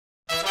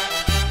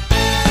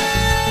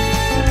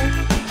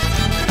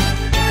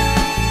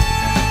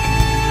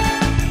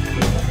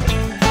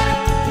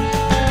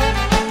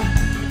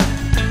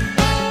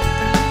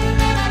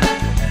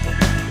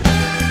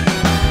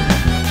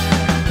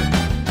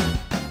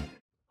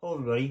Hello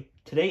everybody,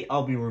 today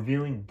I'll be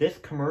reviewing this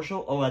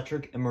Commercial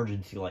Electric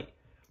Emergency Light.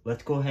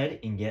 Let's go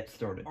ahead and get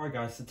started. Alright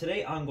guys, so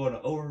today I'm going to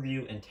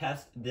overview and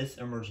test this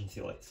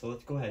emergency light. So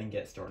let's go ahead and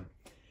get started.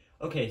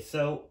 Okay,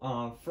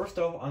 so first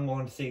off, I'm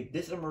going to say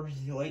this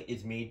emergency light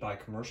is made by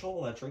Commercial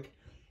Electric.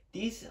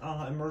 These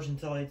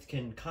emergency lights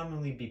can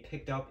commonly be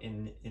picked up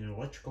in an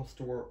electrical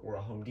store or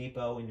a Home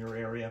Depot in your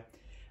area.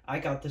 I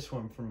got this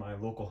one from my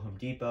local Home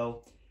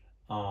Depot.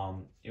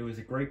 It was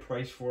a great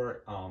price for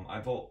it.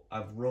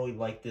 I've really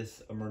liked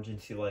this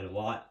emergency light a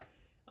lot,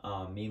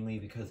 mainly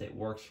because it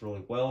works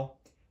really well.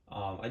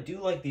 I do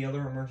like the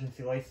other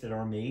emergency lights that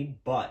are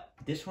made, but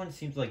this one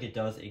seems like it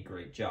does a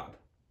great job.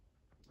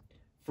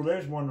 For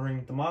those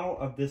wondering, the model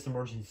of this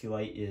emergency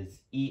light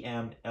is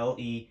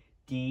EMLEDRECT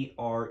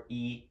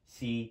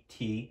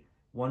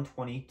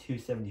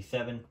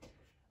 120277.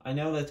 I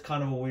know that's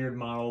kind of a weird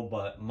model,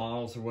 but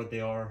models are what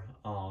they are.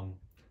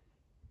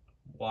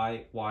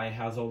 Why it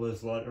has all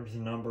those letters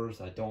and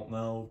numbers, I don't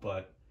know,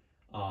 but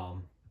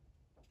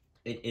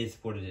it is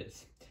what it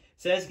is.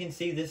 So as you can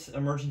see, this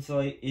emergency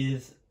light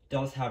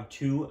does have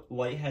two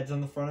light heads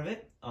on the front of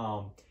it,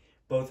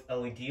 both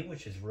LED,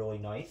 which is really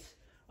nice.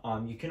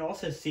 You can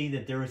also see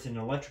that there is an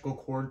electrical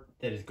cord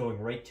that is going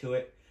right to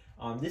it.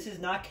 This is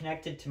not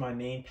connected to my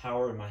main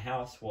power in my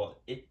house. Well,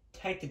 it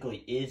technically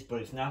is, but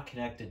it's not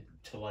connected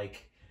to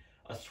like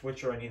a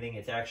switch or anything.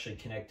 It's actually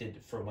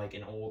connected from like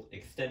an old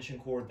extension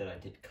cord that I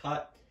did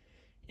cut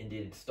and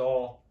did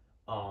install.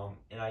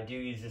 And I do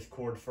use this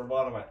cord for a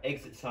lot of my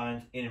exit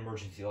signs in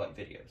emergency light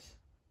videos.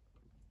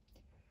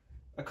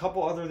 A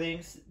couple other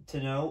things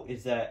to know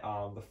is that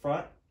the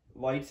front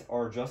lights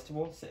are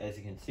adjustable. So as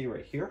you can see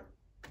right here,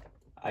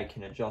 I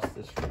can adjust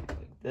this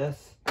like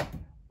this,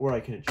 or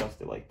I can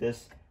adjust it like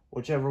this.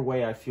 Whichever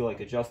way I feel like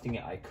adjusting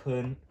it, I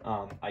can.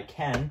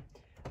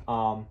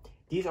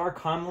 These are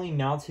commonly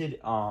mounted.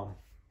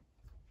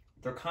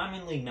 They're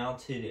commonly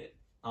mounted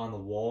on the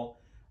wall.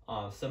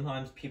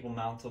 Sometimes people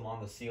mount them on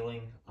the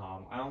ceiling.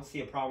 I don't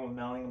see a problem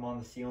mounting them on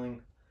the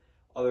ceiling,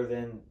 other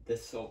than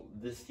this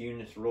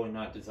unit's really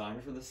not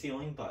designed for the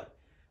ceiling, but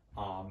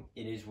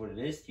it is what it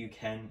is. You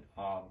can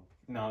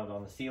mount it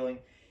on the ceiling.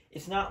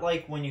 It's not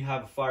like when you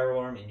have a fire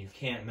alarm and you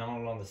can't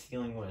mount it on the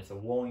ceiling when it's a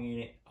wall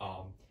unit.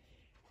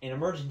 An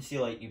emergency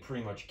light, you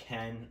pretty much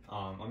can.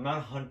 I'm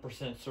not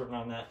 100% certain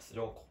on that, so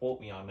don't quote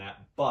me on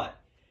that, but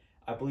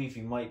I believe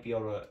you might be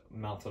able to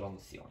mount it on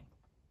the ceiling.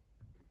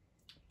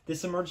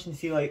 This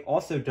emergency light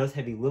also does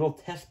have a little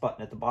test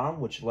button at the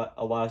bottom, which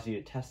allows you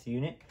to test the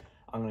unit.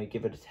 I'm going to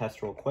give it a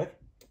test real quick.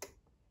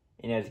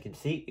 And as you can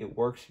see, it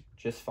works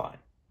just fine.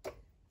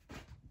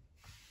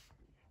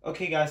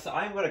 Okay guys, so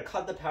I'm going to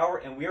cut the power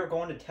and we are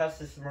going to test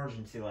this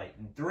emergency light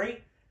in 3,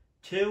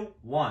 2,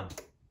 1.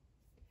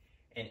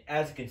 And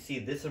as you can see,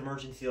 this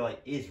emergency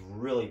light is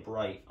really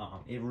bright.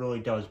 It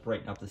really does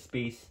brighten up the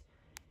space.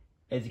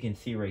 As you can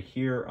see right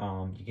here,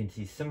 you can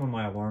see some of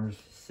my alarms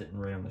sitting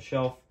right on the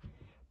shelf.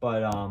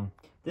 But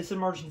this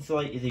emergency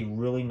light is a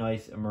really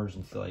nice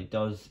emergency light. It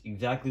does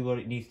exactly what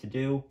it needs to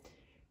do.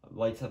 It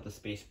lights up the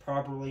space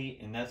properly,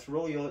 and that's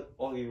really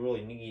all you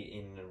really need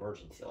in an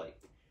emergency light.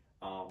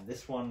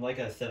 This one, like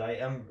I said, I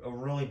am a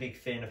really big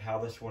fan of how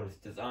this one is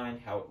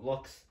designed, how it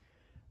looks.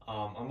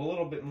 I'm a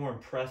little bit more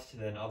impressed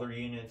than other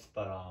units,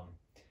 but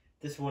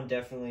this one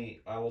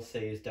definitely, I will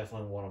say, is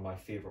definitely one of my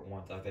favorite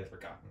ones I've ever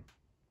gotten.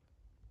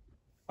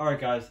 Alright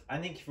guys, I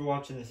thank you for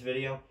watching this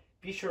video.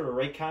 Be sure to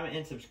rate, comment,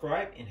 and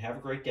subscribe, and have a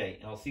great day.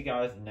 And I'll see you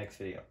guys in the next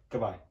video.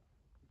 Goodbye.